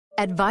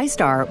At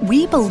ViStar,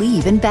 we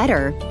believe in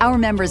better. Our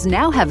members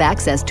now have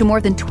access to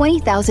more than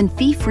 20,000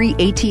 fee-free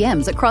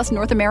ATMs across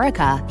North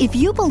America. If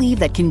you believe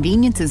that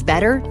convenience is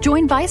better,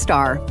 join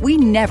ViStar. We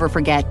never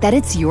forget that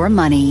it's your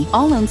money.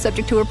 All loans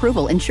subject to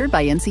approval, insured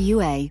by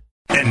NCUA.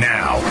 And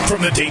now,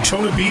 from the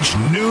Daytona Beach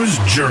News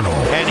Journal.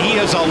 And he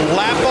is a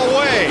lap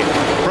away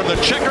from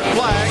the checkered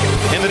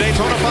flag in the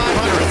Daytona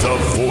 500. The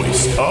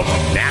voice of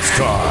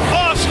NASCAR.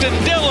 Austin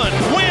Dillon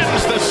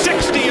wins the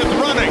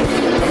 60th running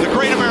of the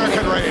Great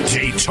American Race.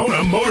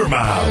 Daytona Motor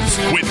Miles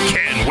with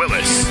Ken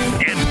Willis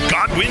and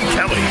Godwin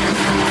Kelly.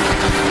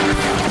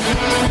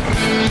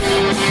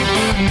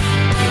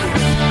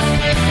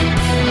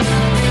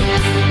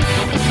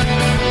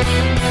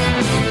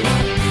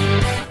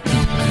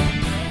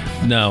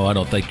 No, I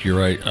don't think you're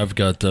right. I've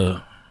got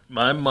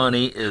my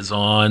money is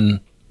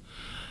on.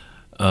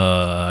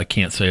 I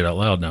can't say it out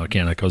loud now,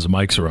 can I? Because the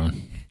mics are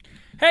on.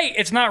 Hey,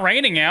 it's not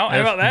raining out.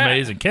 How about that?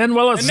 Amazing. Ken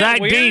Willis, Isn't Zach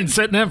that weird? Dean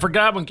sitting in for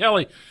Godwin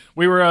Kelly.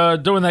 We were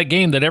doing that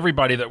game that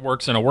everybody that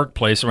works in a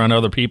workplace around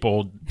other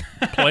people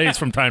plays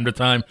from time to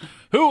time.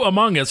 Who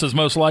among us is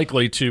most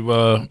likely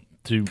to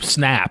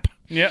snap?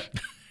 Yep.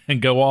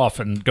 And go off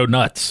and go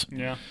nuts.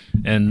 Yeah.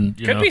 And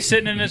Could be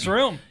sitting in this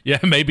room. Yeah,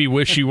 maybe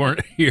wish you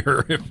weren't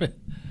here.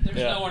 There's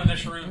no one in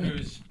this room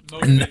who's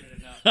motivated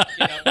enough to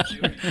get up and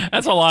do anything.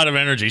 That's a lot of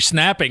energy.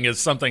 Snapping is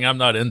something I'm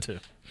not into.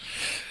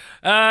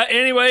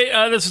 Anyway,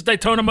 this is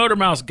Daytona Motor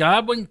Mouse.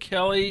 Godwin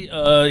Kelly,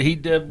 he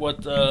did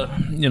what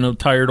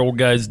tired old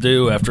guys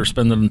do after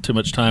spending too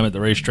much time at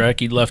the racetrack.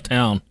 He left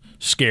town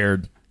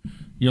scared.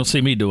 You don't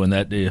see me doing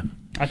that, do you?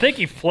 I think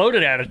he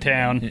floated out of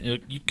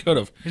town. You could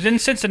have. He's in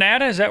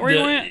Cincinnati? Is that where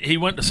he went? He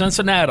went to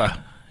Cincinnati.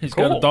 He's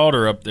Cool. got a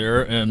daughter up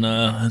there, and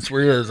that's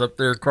where he is, up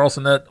there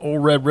crossing that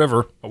old Red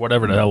River, or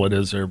whatever the hell it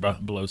is there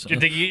below.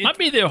 Might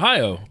be the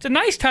Ohio. It's a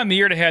nice time of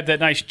year to have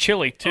that nice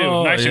chili, too.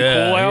 Oh, nice yeah,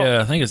 and cool out.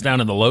 Yeah, I think it's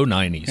down in the low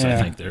 90s, I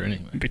Yeah. think, there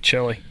anyway. It'd be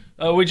chilly.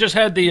 We just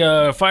had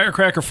the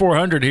Firecracker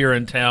 400 here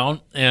in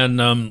town,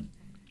 and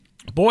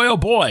boy, oh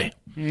boy.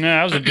 No,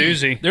 that was a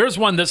doozy. There's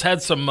one that's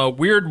had some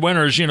weird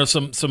winners,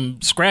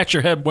 some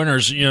scratch-your-head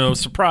winners,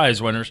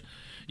 surprise winners.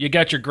 You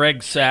got your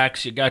Greg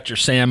Sachs, you got your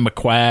Sam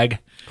McQuagg,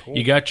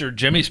 you got your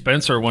Jimmy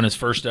Spencer won his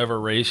first ever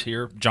race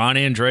here. John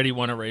Andretti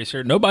won a race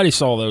here. Nobody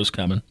saw those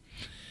coming.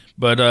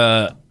 But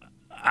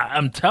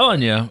I'm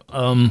telling you,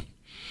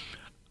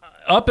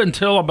 up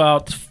until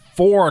about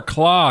 4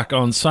 o'clock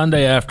on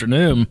Sunday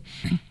afternoon,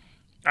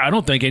 I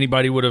don't think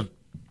anybody would have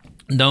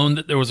known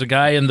that there was a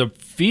guy in the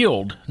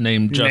field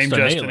named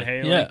Justin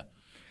Haley. Yeah.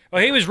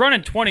 Well, he was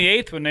running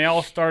 28th when they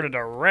all started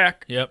a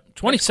wreck. Yep.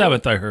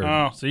 27th, I heard.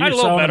 Oh, so I'd you a little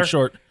saw him better.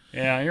 short.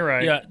 Yeah, you're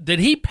right. Yeah. Did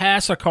he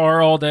pass a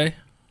car all day?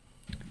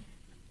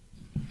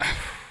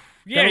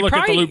 Yeah, Gotta look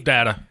at the loop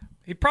data.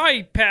 He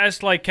probably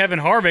passed like Kevin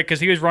Harvick because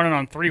he was running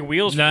on 3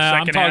 wheels for the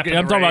I'm second half of the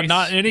talking about race.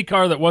 not any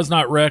car that was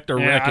not wrecked or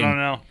wrecking. I don't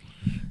know.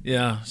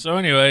 Yeah. So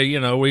anyway,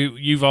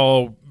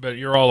 but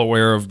you're all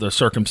aware of the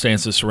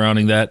circumstances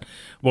surrounding that.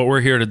 What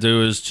we're here to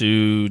do is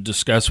to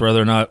discuss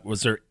whether or not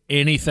was there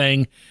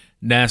anything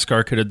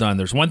NASCAR could have done.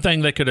 There's one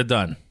thing they could have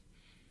done.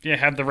 Yeah,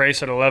 have the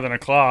race at 11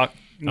 o'clock.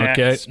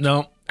 Okay.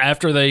 No,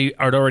 after they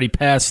had already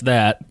passed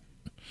that,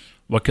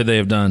 what could they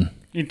have done?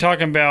 You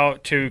talking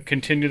about to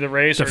continue the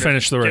race To or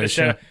finish the get race,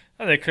 it yeah. done?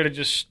 Oh, they could have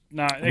just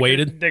not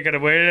Waited? They could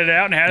have waited it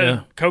out and had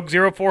a Coke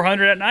Zero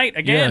 400 at night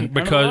again. Yeah,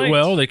 because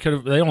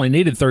they only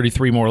needed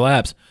 33 more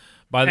laps.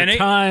 By the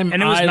time it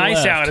was I nice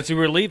left, out as we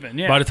were leaving.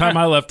 Yeah. By the time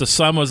I left, the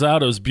sun was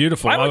out. It was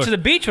beautiful. I went to the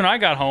beach when I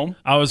got home.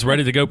 I was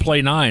ready to go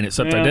play 9,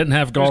 except I Yeah. didn't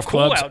have It was golf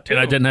cool clubs, out, too. and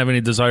I didn't have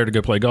any desire to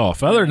go play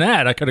golf. Other than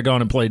that, I could have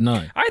gone and played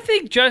 9. I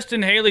think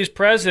Justin Haley's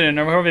president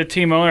or whoever the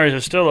team owners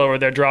is still over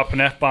there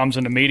dropping F-bombs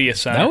in the media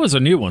center. That was a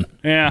new one.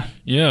 Yeah.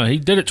 Yeah, he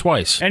did it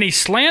twice. And he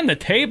slammed the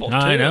table, too.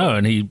 I know,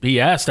 and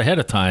he asked ahead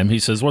of time. He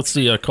says, what's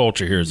the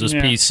culture here? Is this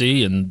Yeah.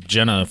 PC? And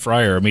Jenna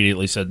Fryer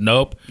immediately said,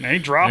 nope. And he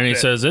dropped And he it.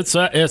 says, it's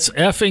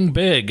effing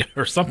big,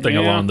 or something Yeah.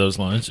 along those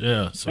lines.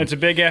 Yeah. So. It's a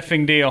big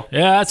effing deal.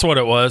 Yeah, that's what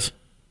it was.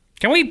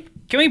 Can we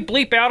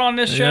bleep out on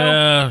this show?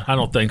 Yeah, I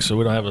don't think so.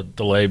 We don't have a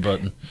delay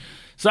button.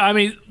 So, I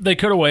mean, they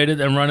could have waited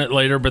and run it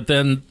later, but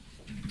then,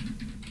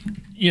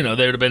 they would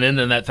have been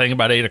ending that thing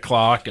about 8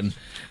 o'clock, and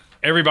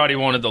everybody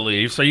wanted to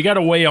leave. So you got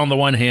to weigh on the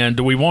one hand,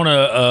 do we want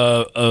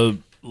a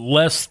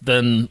less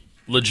than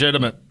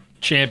legitimate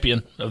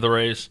champion of the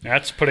race?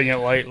 That's putting it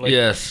lightly.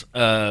 Yes.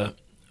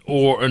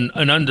 Or an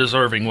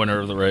undeserving winner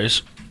of the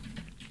race?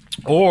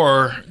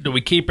 Or do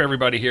we keep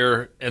everybody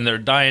here and they're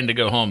dying to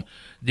go home?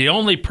 The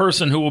only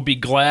person who will be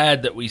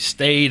glad that we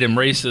stayed and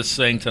raced this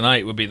thing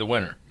tonight would be the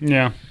winner.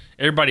 Yeah.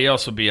 Everybody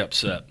else would be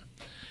upset.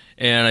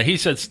 And he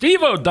said,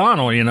 Steve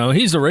O'Donnell,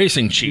 he's the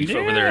racing chief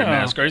over there in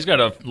NASCAR. He's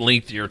got a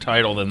lengthier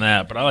title than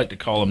that, but I like to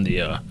call him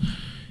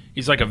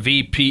he's like a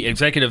VP,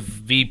 executive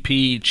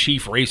VP,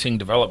 chief racing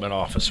development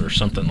officer,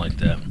 something like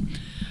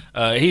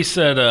that. He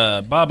said,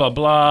 blah, blah,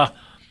 blah.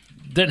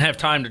 Didn't have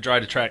time to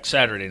drive the track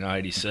Saturday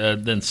night, he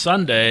said. Then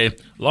Sunday,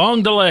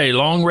 long delay,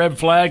 long red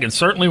flag, and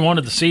certainly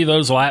wanted to see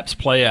those laps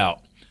play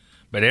out.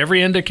 But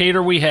every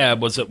indicator we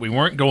had was that we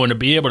weren't going to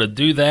be able to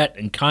do that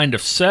and kind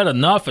of said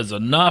enough is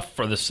enough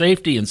for the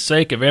safety and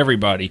sake of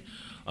everybody,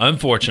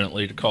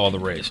 unfortunately, to call the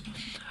race.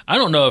 I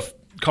don't know if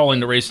calling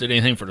the race did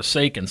anything for the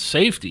sake and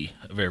safety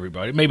of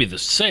everybody. Maybe the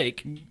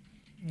sake.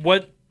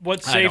 What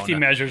safety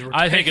measures were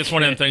taken? I think it's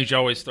one of them things you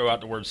always throw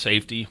out the word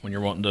safety when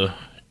you're wanting to,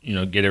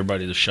 get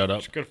everybody to shut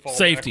up. Good fall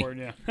Safety.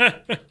 backward,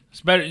 yeah.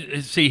 It's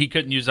better. See, he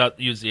couldn't use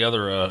the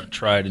other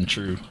tried and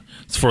true.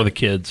 It's for the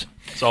kids.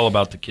 It's all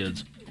about the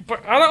kids.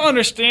 But I don't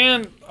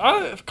understand.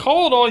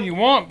 Call it all you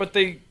want, but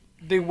they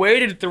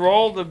waited through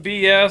all the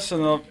BS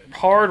and the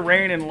hard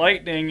rain and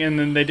lightning, and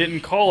then they didn't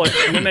call it.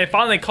 And then they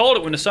finally called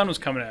it when the sun was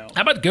coming out.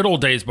 How about good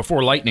old days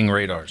before lightning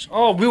radars?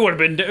 Oh, we would have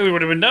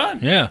been done.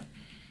 Yeah.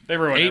 They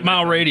ruined 8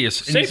 mile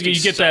radius. And Safety you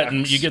get that.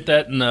 You get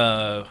that in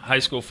high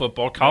school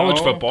football, college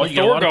football. You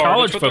get a lot of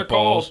college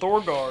footballs. Thor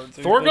guards.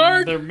 Thor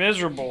guard? They're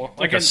miserable.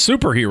 Like a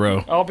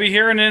superhero. I'll be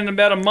hearing it in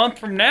about a month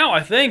from now,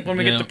 I think, when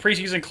we get the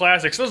preseason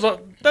classics.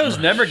 Those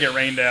never get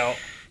rained out.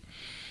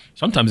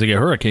 Sometimes they get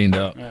hurricaned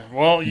out.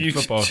 Well,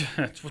 football.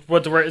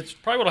 it's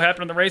probably what'll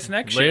happen in the race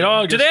next Late year.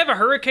 August. Do they have a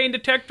hurricane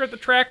detector at the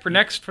track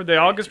for the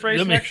August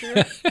race next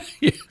year?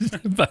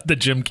 About the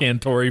Jim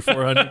Cantori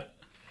 400.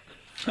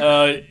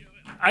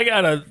 I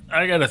got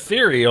a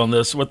theory on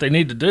this. What they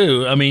need to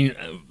do. I mean,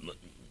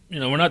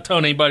 we're not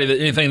telling anybody that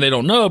anything they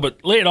don't know,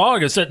 but late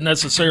August isn't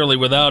necessarily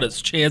without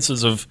its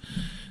chances of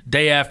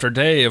day after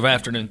day of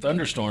afternoon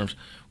thunderstorms.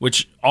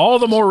 Which all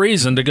the more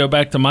reason to go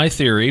back to my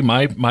theory,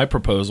 my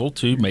proposal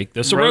to make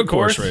this a road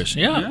course race.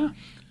 Yeah.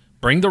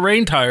 Bring the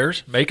rain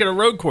tires, make it a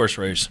road course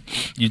race.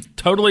 You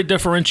totally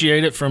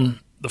differentiate it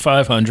from the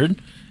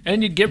 500,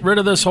 and you get rid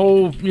of this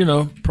whole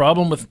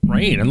problem with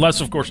rain.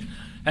 Unless, of course,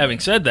 having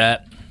said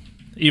that,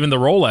 even the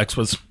Rolex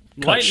was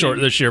cut short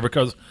this year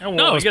because it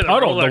was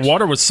puddled. The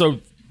water was so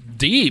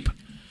deep,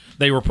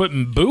 they were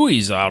putting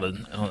buoys out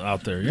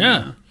there.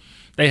 Yeah.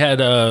 They had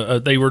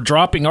they were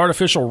dropping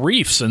artificial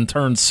reefs in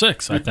turn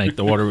 6. I think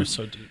the water was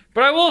so deep.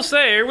 But I will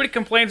say, everybody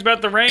complains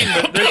about the rain,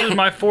 but this is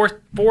my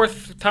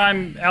fourth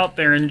time out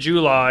there in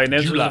July, and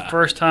this was the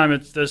first time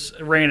this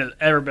rain has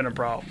ever been a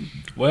problem.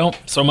 Well,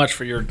 so much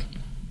for your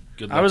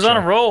good luck. I was on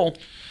a roll.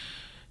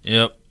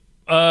 Yep.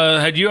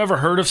 Had you ever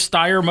heard of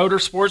Steyr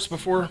Motorsports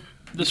before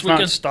this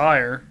weekend? It's not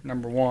Steyr,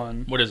 number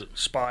one. What is it?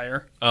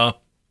 Spire.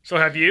 So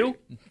have you?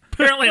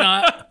 Apparently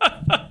not.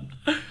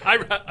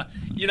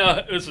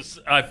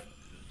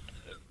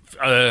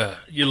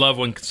 You love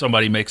when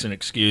somebody makes an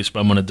excuse,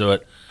 but I'm going to do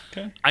it.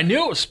 Okay. I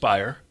knew it was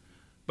Spire,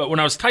 but when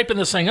I was typing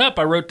this thing up,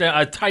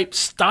 I typed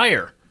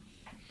Steyr,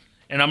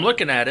 and I'm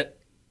looking at it,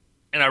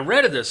 and I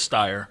read it as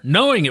Steyr,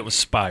 knowing it was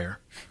Spire.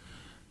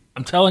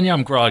 I'm telling you,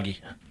 I'm groggy.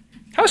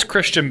 How's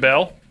Christian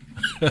Bell?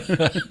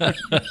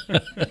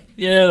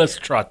 Yeah, let's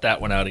trot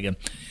that one out again.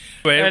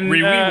 And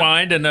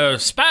rewind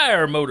and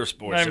Spire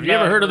Motorsports. Have you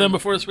ever heard of them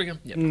before this weekend?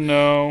 Yep.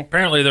 No.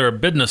 Apparently, they're a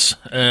business,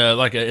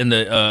 in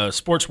the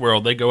sports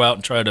world. They go out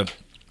and try to.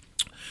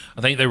 I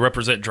think they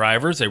represent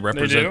drivers. They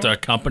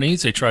represent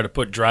companies. They try to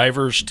put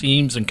drivers,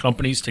 teams, and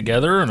companies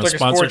together in a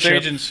sponsorship sports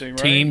agency, right?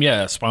 Team.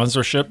 Yeah,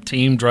 sponsorship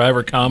team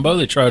driver combo.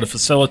 They try to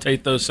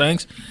facilitate those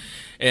things.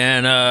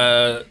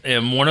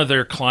 And one of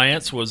their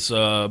clients was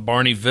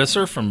Barney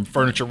Visser from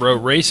Furniture Row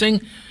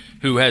Racing,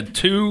 who had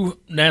 2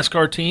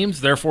 NASCAR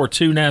teams, therefore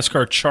 2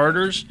 NASCAR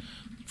charters,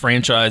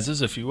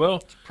 franchises, if you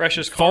will.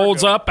 Precious cargo.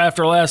 Folds up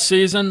after last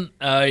season.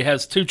 He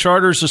has 2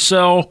 charters to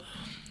sell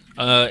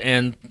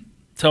and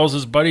tells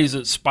his buddies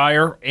at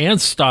Spire and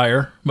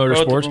Steyr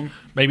Motorsports,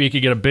 maybe he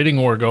could get a bidding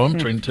war going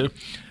between the 2.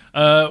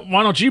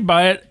 Why don't you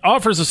buy it?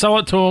 Offers to sell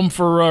it to him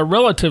for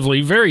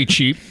relatively very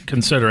cheap,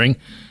 considering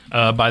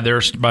by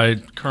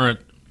current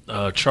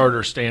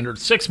charter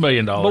standards, $6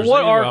 million. But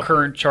what are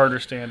current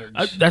charter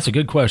standards? That's a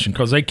good question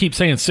because they keep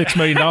saying $6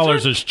 million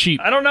is cheap.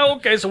 I don't know.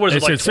 Okay, so what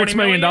is they it? Said $6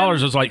 million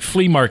is like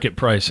flea market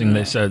pricing.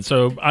 They said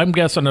so. I'm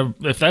guessing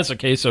if that's the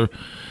case,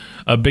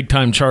 a big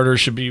time charter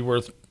should be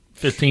worth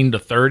 15 to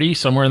 30,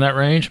 somewhere in that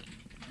range.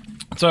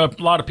 So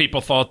a lot of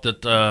people thought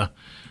that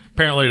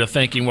apparently the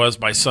thinking was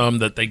by some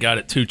that they got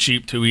it too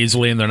cheap too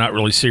easily, and they're not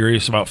really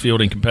serious about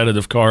fielding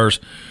competitive cars.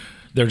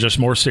 They're just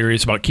more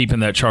serious about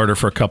keeping that charter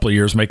for a couple of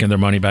years, making their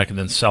money back, and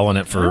then selling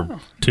it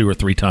for 2 or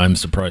 3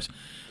 times the price.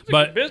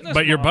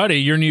 But your buddy,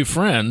 your new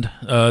friend,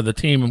 the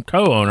team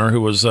co-owner,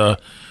 who was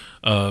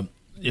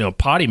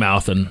potty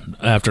mouthing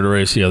after the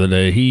race the other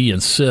day, he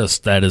insists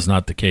that is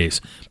not the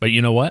case. But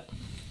you know what?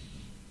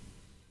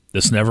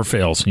 This never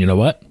fails. You know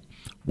what?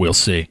 We'll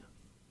see.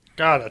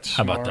 God, that's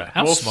smart. How about that?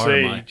 How smart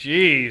see. Am I?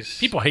 Jeez.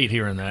 People hate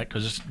hearing that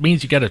because it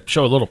means you got to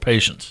show a little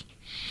patience.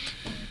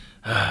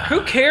 Who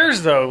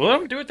cares, though? Let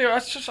them do it there.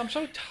 I'm so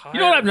tired. You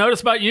know what I've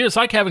noticed about you? It's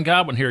like having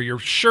Godwin here. Your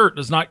shirt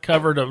does not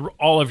cover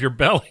all of your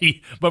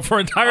belly, but for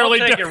entirely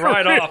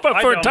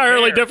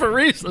different different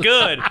reasons.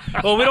 Good.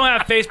 Well, we don't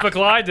have Facebook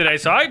Live today,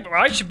 so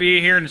I should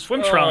be here in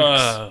swim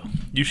trunks.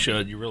 You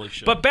should. You really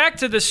should. But back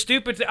to the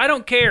stupid thing. I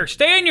don't care.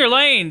 Stay in your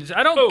lanes.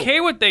 I don't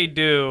care what they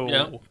do.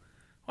 Yeah.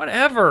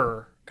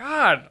 Whatever.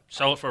 God.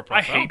 Sell it for a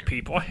profit. I hate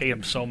people. I hate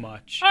them so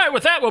much. All right,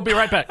 with that, we'll be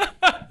right back.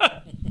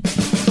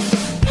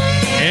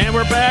 And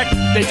we're back.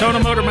 Daytona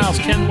Motor Mouse,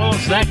 Ken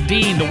Willis, Zach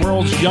Dean, the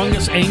world's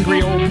youngest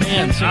angry old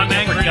man. I'm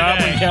angry for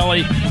Godwin today.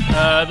 Kelly.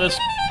 This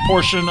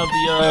portion of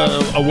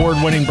the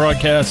award-winning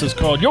broadcast is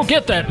called "You'll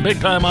Get That in Big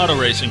Time Auto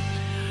Racing."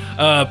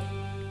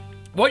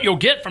 What you'll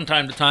get from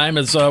time to time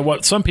is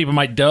what some people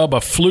might dub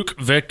a fluke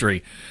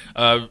victory.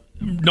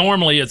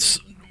 Normally,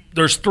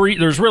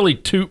 there's really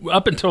two.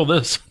 Up until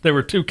this, there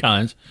were two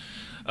kinds.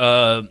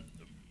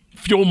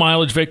 Fuel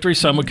mileage victory.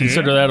 Some would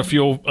consider that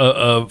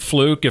a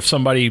fluke. If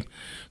somebody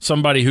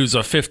who's a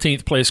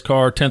 15th place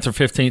car, 10th or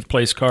 15th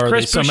place car,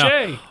 Chris they somehow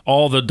Boucher.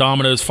 all the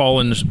dominoes fall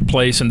into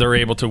place and they're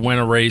able to win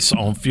a race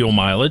on fuel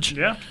mileage.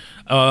 Yeah.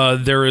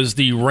 There is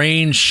the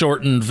range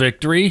shortened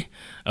victory.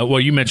 Well,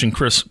 you mentioned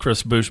Chris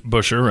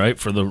Buescher, right,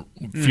 for the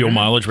fuel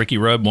mileage. Ricky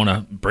Rudd won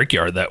a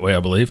Brickyard that way,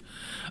 I believe.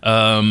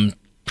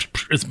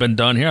 It's been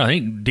done here. I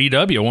think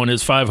DW won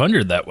his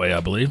 500 that way, I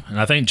believe. And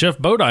I think Jeff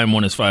Bodine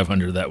won his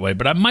 500 that way,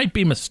 but I might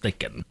be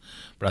mistaken.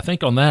 But I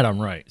think on that I'm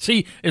right.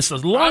 See, it's the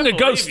long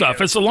ago stuff.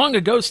 you. It's the long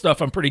ago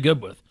stuff I'm pretty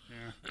good with.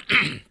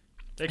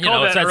 They You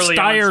know, it's that early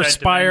Steyr onset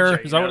Spire.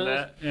 dementia, Is that you what know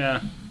it is?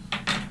 Yeah.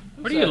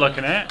 What are you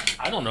looking at?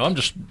 I don't know. I'm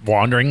just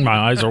wandering. My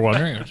eyes are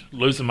wandering. I'm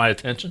losing my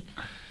attention.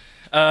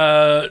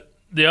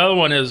 The other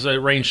one is a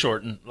range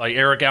shortened, like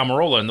Eric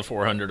Almirola in the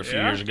 400 a few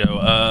years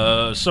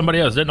ago. Somebody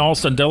else. Didn't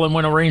Alston Dillon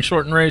win a range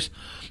shortened race?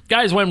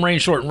 Guys win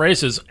range shortened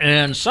races,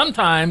 and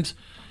sometimes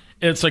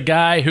it's a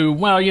guy who,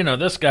 well, you know,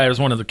 this guy was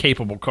one of the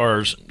capable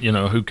cars, you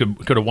know, who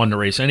could have won the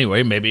race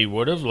anyway. Maybe he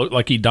would have looked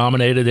like he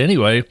dominated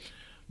anyway,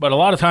 but a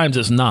lot of times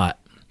it's not.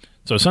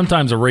 So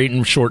sometimes a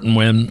range shortened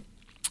win,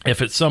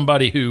 if it's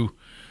somebody who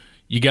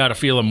you got a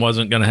feeling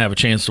wasn't going to have a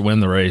chance to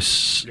win the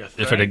race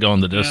if it had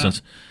gone the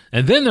distance.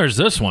 And then there's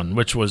this one,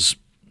 which was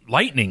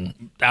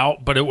lightning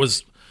out, but it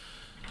was,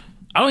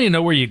 I don't even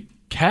know where you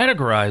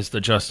categorize the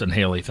Justin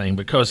Haley thing,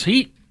 because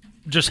he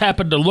just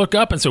happened to look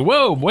up and say,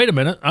 whoa, wait a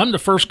minute, I'm the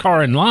first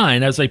car in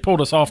line as they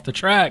pulled us off the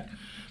track,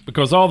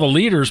 because all the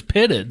leaders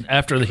pitted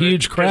after the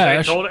huge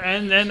crash.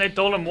 And then they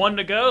told him one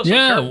to go. So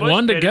Yeah, Kurt Busch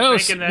one to pitted go.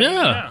 thinking that,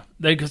 Yeah.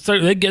 They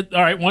get,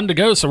 all right, one to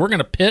go, so we're going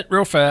to pit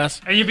real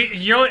fast. And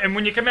and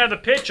when you come out of the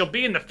pit, you'll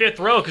be in the fifth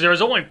row because there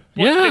was only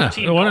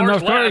 15 there wasn't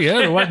cars enough cars. left.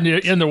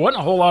 Yeah, there wasn't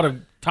a whole lot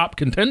of top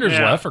contenders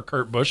left for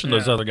Kurt Busch and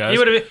those other guys. He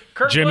would have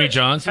Kurt Jimmy Busch,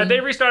 Johnson. Had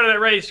they restarted that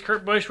race,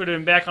 Kurt Busch would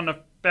have been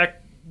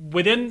back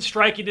within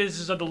striking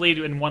distance of the lead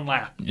in one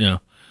lap. Yeah.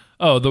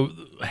 Oh,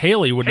 the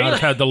Haley would not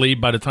have had the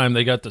lead by the time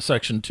they got to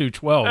section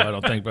 212, I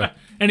don't think.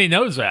 And he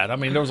knows that. I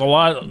mean, there was a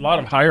lot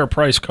of higher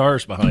priced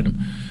cars behind him.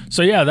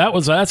 So yeah,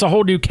 that's a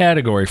whole new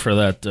category for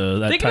that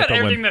Think type about of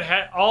everything win. that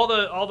had all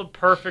the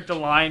perfect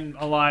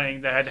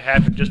aligning that had to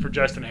happen just for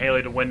Justin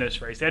Haley to win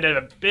this race. They had to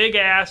have a big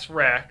ass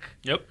wreck.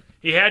 Yep.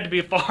 He had to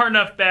be far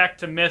enough back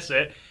to miss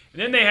it.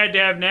 And then they had to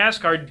have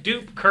NASCAR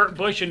dupe Kurt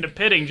Busch into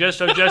pitting just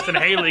so Justin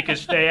Haley could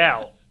stay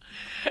out.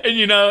 And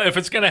you know, if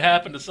it's going to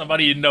happen to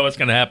somebody, you know it's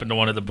going to happen to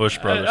one of the Busch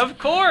brothers. Of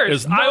course.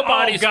 It's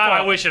nobody's fault. I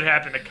fault. wish it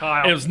happened to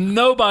Kyle. It was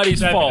nobody's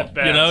That'd be fault.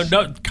 the You know,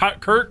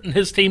 best. Kurt and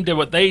his team did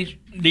what they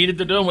needed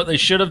to do and what they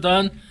should have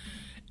done.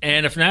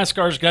 And if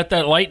NASCAR's got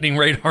that lightning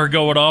radar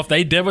going off,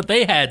 they did what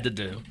they had to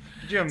do.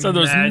 Could you So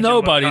there's imagine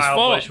nobody's what Kyle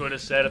fault. Busch would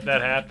have said if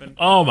that happened.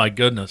 Oh my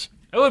goodness.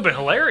 It would have been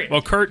hilarious.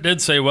 Well, Kurt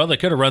did say, well, they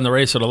could have run the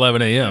race at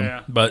 11 a.m.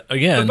 Yeah. But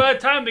again, But by the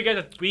time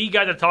we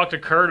got to talk to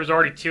Kurt, it was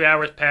already 2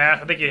 hours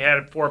past. I think he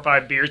had 4 or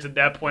 5 beers at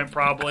that point,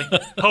 probably,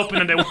 hoping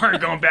that they weren't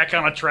going back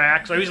on the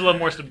track. So he was a little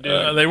more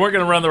subdued. they weren't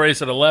going to run the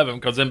race at 11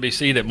 because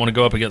NBC didn't want to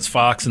go up against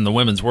Fox in the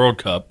Women's World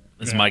Cup,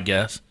 is my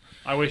guess.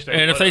 I wish they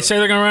And if would've. they say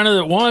they're going to run it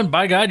at 1,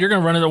 by God, you're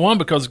going to run it at 1,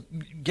 because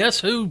guess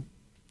who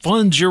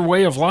funds your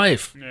way of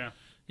life? Yeah.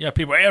 Yeah,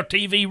 people,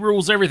 TV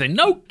rules everything.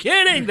 No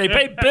kidding. They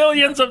pay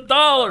billions of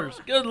dollars.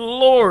 Good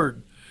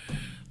Lord.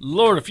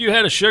 Lord, if you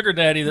had a sugar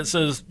daddy that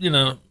says, you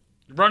know,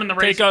 Running the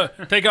race.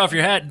 take off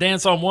your hat and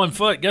dance on one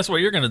foot, guess what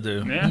you're going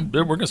to do? Yeah.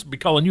 We're going to be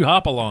calling you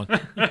Hop Along.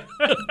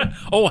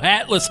 Oh,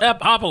 hatless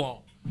Hop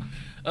Along.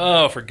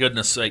 Oh, for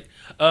goodness sake.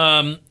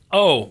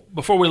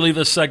 Before we leave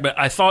this segment,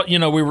 I thought, you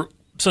know,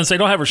 since they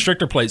don't have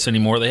restrictor plates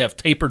anymore, they have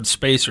tapered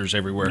spacers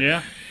everywhere.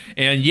 Yeah.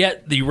 And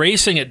yet the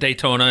racing at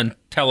Daytona and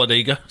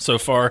Talladega so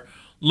far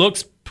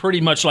looks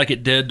pretty much like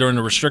it did during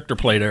the restrictor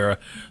plate era.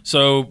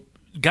 So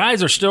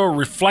guys are still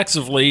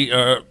reflexively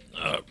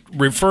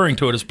referring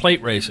to it as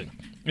plate racing,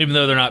 even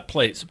though they're not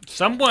plates.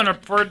 Someone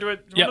referred to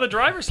it. One of the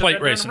drivers said plate that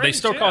during racing. the They race,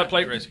 still call it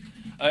plate racing.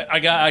 I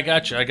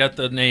got you. I got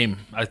the name.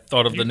 I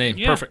thought of the name.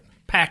 yeah. Perfect.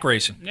 Pack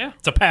racing. Yeah.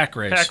 It's a pack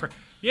race.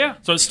 Yeah.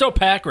 So it's still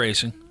pack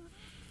racing.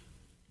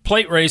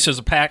 Plate race is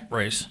a pack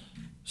race.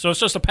 So it's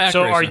just a pack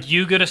So racing. are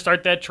you going to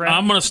start that trend?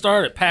 I'm going to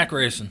start at pack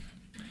racing.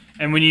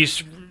 And when you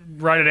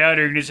write it out,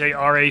 you're going to say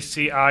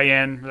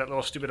RACIN, with that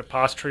little stupid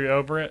apostrophe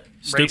over it?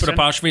 Stupid Racing?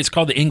 apostrophe. It's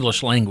called the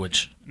English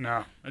language.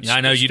 No. It's Yeah,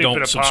 I know you stupid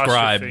don't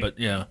subscribe, apostrophe. but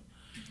yeah.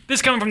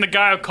 This coming from the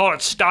guy who called it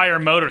Steyr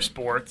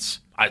Motorsports.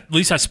 At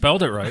least I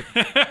spelled it right.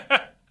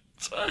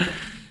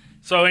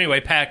 So anyway,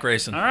 pack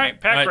racing. All right,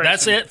 pack racing.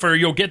 That's it for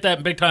You'll Get That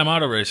in Big Time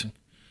Auto Racing.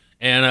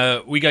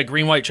 And we got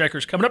green, white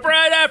checkers coming up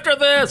right after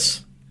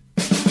this.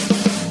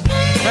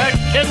 Back,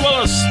 Ken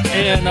Willis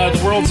and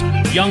the world's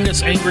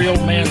youngest angry old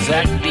man,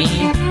 Zach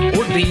Dean,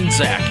 or Dean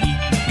Zach.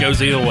 He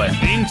goes either way.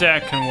 Dean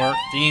Zach can work.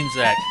 Dean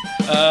Zach.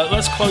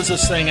 Let's close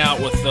this thing out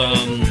with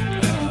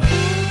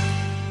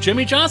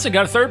Jimmy Johnson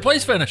got a third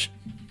place finish.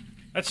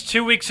 That's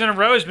 2 weeks in a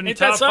row. He's been in Ain't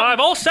the top that something? 5.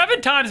 All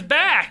 7 times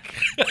back.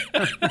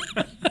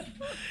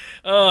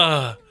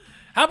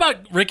 How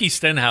about Ricky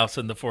Stenhouse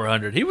in the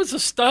 400? He was a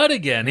stud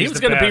again. He He's was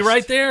the going to be best.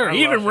 right there. I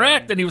He even love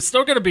wrecked, him. and he was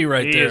still going to be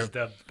right He there. is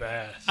the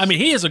best. I mean,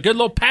 he is a good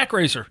little pack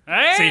racer.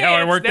 Hey, See how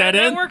I worked that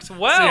in? That works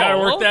well. See how I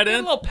worked that Good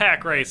in? little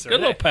pack racer. Good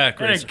little pack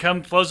And racer.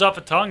 it flows off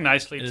the tongue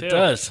nicely, too. It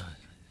does.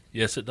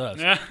 Yes, it does.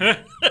 Yeah.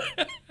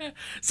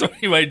 So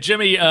anyway,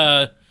 Jimmy.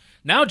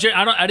 Now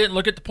I didn't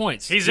look at the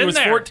points. He's he in was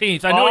there.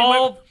 14th. I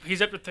know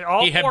He's up to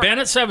all he had four. been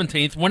at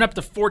 17th, went up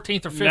to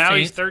 14th or 15th. Now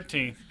he's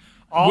 13th.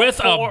 With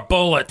a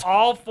bullet.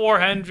 All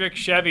 4 Hendrick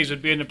Chevys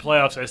would be in the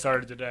playoffs. I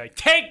started today.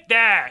 Take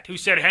that! Who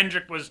said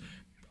Hendrick was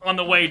on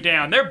the way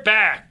down? They're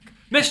back.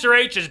 Mr.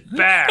 H is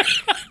back.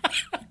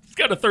 He's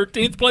got a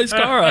 13th place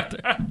car out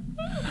there.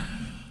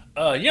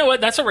 You know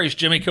what? That's a race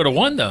Jimmy could have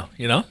won, though.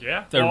 You know?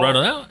 Yeah. They're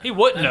running out. He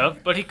wouldn't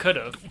have, but he could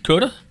have.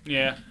 Could have?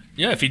 Yeah.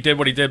 Yeah, if he did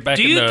what he did back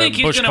Do in you the think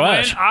he's Busch going to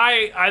win? Clash.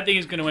 I think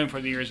he's going to win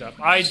for the year's up.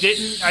 I used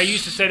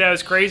to say that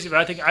was crazy,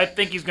 but I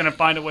think he's going to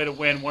find a way to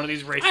win one of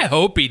these races. I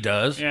hope he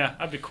does. Yeah,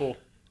 that'd be cool.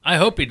 I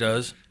hope he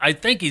does. I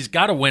think he's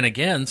got to win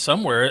again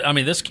somewhere. I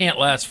mean, this can't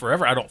last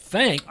forever, I don't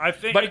think.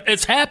 But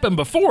it's happened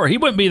before. He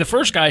wouldn't be the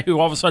first guy who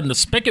all of a sudden the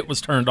spigot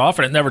was turned off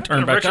and it never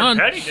turned back Richard on.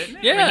 Petty, didn't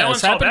it? Yeah, I mean, no one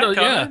it's saw happened that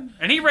to, yeah. coming.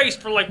 And he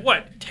raced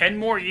for 10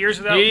 more years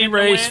without He him to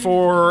raced win?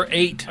 for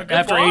 8 A good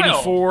after while.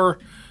 84,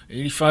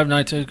 85,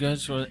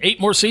 92, 8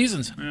 more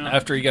seasons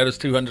after he got his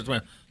 200th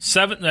win.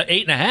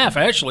 8.5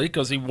 actually,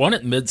 because he won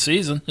it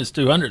mid-season, his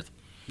 200th.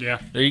 Yeah.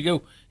 There you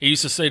go. He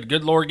used to say, "The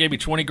good Lord gave me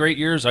 20 great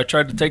years. I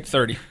tried to take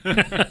 30."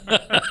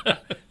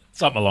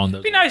 Something along those.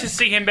 It'd be nice to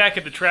see him back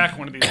at the track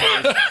one of these days.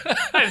 I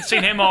haven't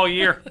seen him all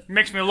year. It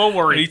makes me a little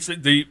worried.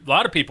 A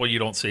lot of people you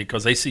don't see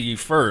because they see you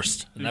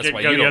first, and that's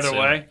why go you the don't other see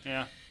way.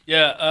 them.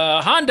 Yeah.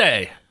 Yeah,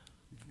 Hyundai,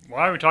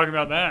 Why are we talking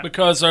about that?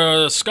 because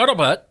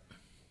Scuttlebutt.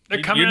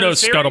 They're coming You out know of the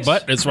series?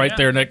 Scuttlebutt. It's right Yeah.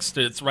 there next.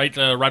 It's right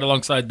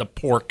alongside the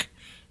pork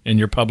in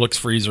your Publix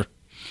freezer.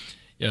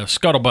 Yeah,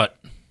 Scuttlebutt.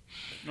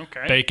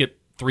 Okay. Bake it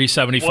What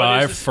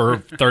 $3.75 is this? for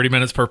 30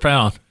 minutes per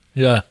pound.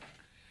 Yeah.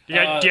 Do you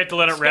have to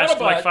let it rest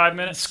for Scuttlebutt- 5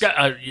 minutes?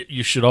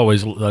 You should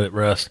always let it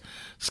rest.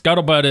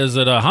 Scuttlebutt is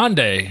that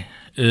Hyundai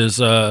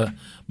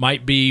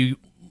might be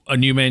a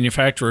new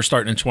manufacturer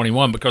starting in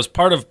 21 because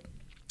part of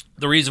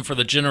the reason for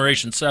the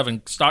Generation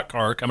 7 stock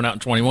car coming out in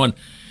 21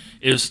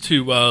 is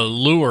to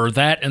lure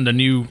that, and the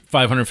new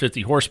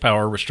 550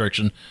 horsepower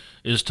restriction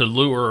is to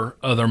lure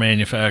other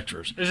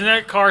manufacturers. Isn't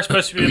that car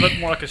supposed to look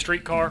more like a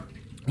street car?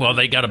 Well,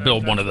 they got to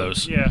build one of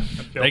those. Yeah.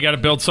 They got to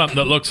build something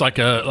that looks like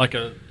a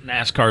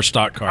NASCAR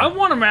stock car. I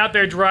want them out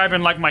there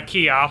driving like my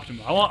Kia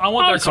Optima. I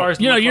want their cars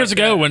to look years like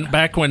ago that.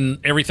 back when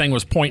everything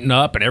was pointing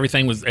up and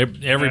everything was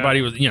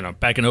everybody was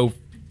back in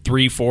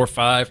 03, 4,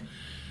 5,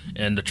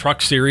 and the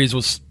truck series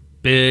was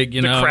big.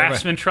 The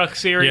Craftsman truck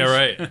series. Yeah,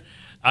 right.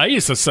 I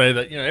used to say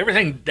that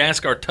everything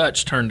NASCAR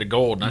touched turned to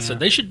gold, and I said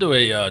they should do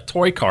a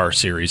toy car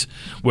series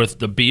with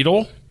the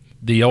Beetle,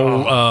 the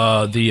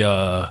old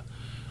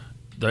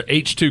the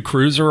H2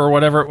 Cruiser or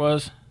whatever it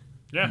was.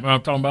 Yeah. You know what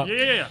I'm talking about?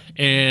 Yeah.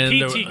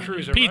 And PT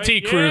Cruiser, PT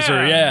right?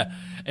 Cruiser, yeah.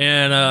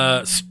 And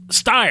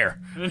Steyr.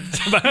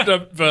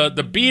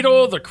 the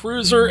Beetle, the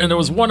Cruiser, and there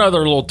was one other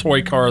little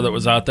toy car that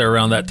was out there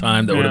around that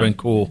time that would have been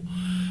cool.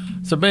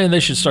 So, man, they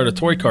should start a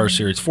toy car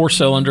series.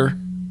 4-cylinder,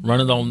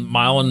 running on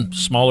mile and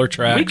smaller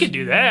tracks. We could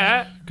do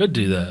that. Could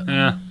do that.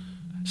 Yeah.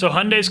 So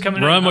Hyundai's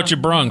coming in. Run what you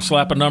brung.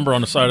 Slap a number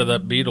on the side of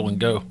that Beetle and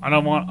go. I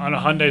don't want. On a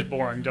Hyundai's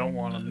boring. Don't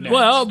want them. Next.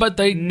 Well, but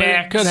it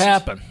Next. could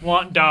happen.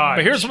 Want Dodge.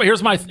 But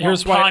here's why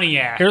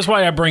Pontiac. Here's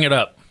why I bring it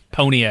up.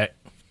 Pontiac,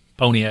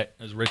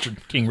 as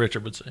King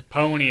Richard would say.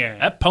 Pontiac.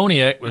 That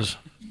Pontiac was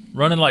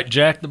running like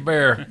Jack the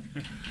Bear.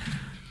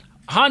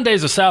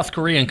 Hyundai's a South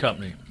Korean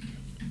company.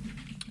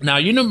 Now,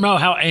 you know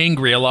how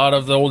angry a lot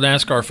of the old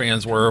NASCAR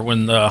fans were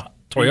when the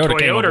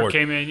Toyota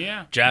came in,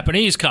 yeah.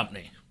 Japanese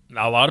company.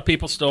 Now, a lot of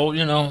people still,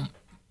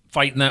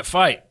 fighting that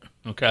fight,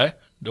 okay?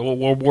 The old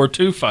World War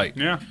II fight.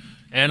 Yeah.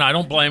 And I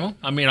don't blame them.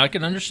 I mean, I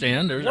can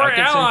understand. We're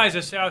allies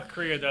of South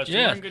Korea, though, so we're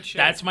Yeah, in good shape.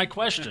 that's my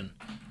question.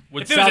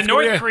 If it was a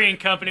North Korean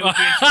company, we'd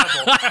be in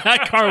trouble.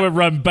 That car would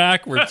run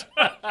backwards.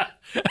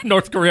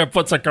 North Korea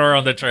puts a car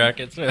on the track.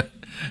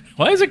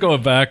 Why is it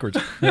going backwards?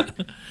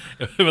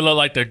 It would look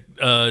like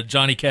the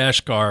Johnny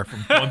Cash car from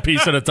One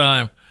Piece at a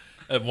Time.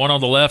 One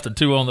on the left and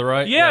two on the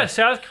right. Yeah,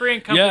 South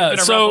Korean company. Yeah,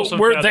 so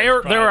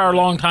they're our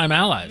longtime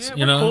allies.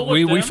 Yeah, we're cool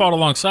with we them. fought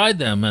alongside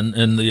them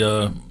in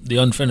the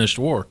unfinished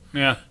war.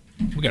 Yeah.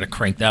 We got to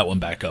crank that one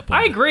back up.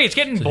 I agree. It's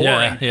getting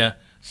boring. Yeah.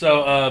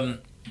 So,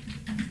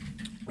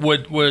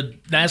 would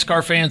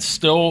NASCAR fans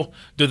still,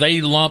 do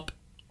they lump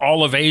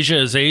all of Asia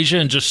as Asia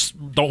and just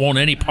don't want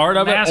any part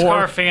of it?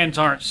 NASCAR Or fans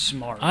aren't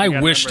smart. I You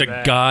gotta wish to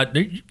remember that.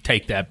 God,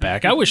 take that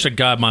back. I wish to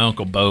God my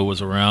Uncle Bo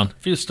was around.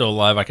 If he was still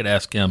alive, I could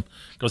ask him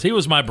because he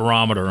was my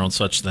barometer on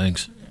such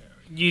things.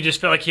 You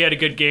just felt like he had a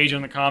good gauge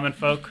on the common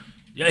folk.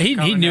 Yeah, he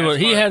knew it.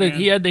 He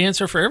had the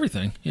answer for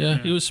everything. Yeah,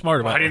 he was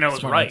smart about it. How do you know it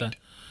was right?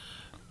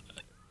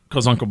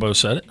 Because Uncle Bo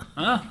said it.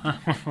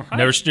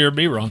 Never steer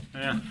me wrong.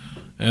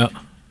 Yeah.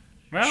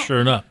 Well,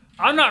 sure enough.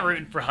 I'm not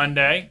rooting for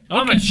Hyundai.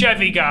 I'm a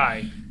Chevy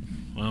guy.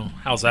 Well,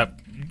 how's that?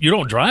 You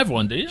don't drive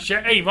one, do you?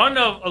 Hey, you want to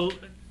know?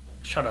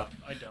 Shut up.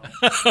 I don't.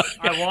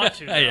 I want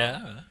to.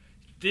 Yeah.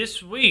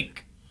 This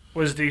week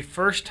was the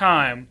first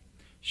time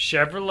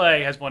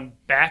Chevrolet has won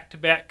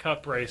back-to-back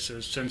Cup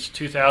races since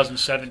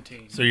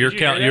 2017. So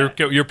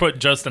you're putting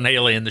Justin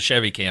Haley in the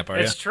Chevy camp, are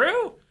you? It's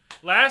true.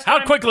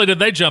 How quickly did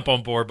they jump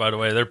on board, by the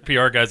way? Their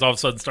PR guys all of a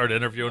sudden started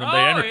interviewing him.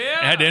 They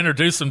had to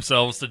introduce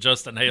themselves to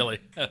Justin Haley.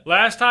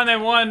 Last time they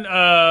won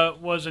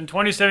was in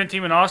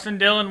 2017 when Austin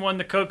Dillon won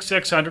the Coke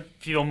 600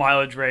 fuel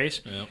mileage race.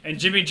 Yep. And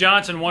Jimmy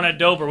Johnson won at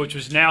Dover, which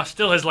was now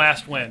still his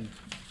last win.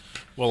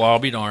 Well, I'll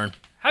be darned.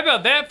 How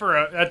about that for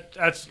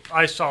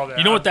I saw that.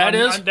 You know what that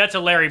is? That's a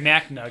Larry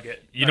Mack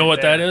nugget. You know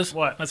what that is?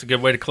 What? That's a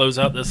good way to close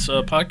out this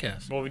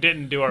podcast. Well, we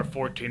didn't do our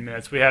 14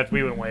 minutes. We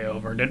went way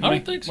over, didn't we? I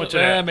don't think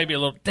so. Maybe a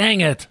little.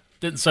 Dang it.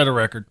 Didn't set a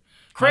record.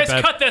 Chris,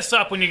 cut this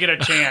up when you get a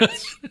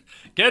chance.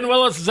 Ken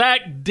Willis, Zach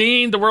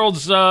Dean, the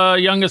world's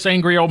youngest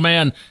angry old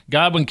man,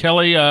 Godwin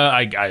Kelly.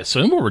 I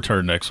assume will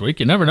return next week.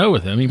 You never know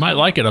with him. He might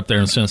like it up there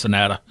in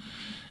Cincinnati.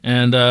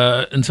 And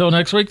until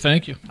next week,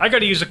 thank you. I got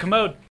to use a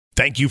commode.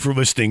 Thank you for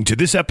listening to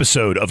this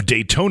episode of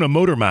Daytona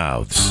Motor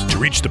Mouths. To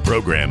reach the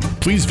program,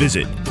 please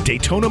visit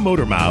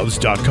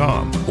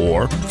DaytonaMotorMouths.com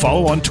or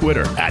follow on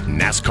Twitter at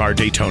NASCAR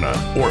Daytona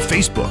or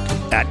Facebook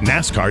at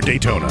NASCAR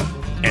Daytona.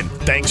 And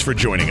thanks for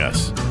joining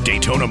us.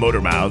 Daytona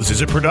Motor Mouths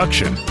is a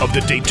production of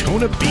the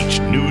Daytona Beach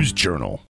News Journal.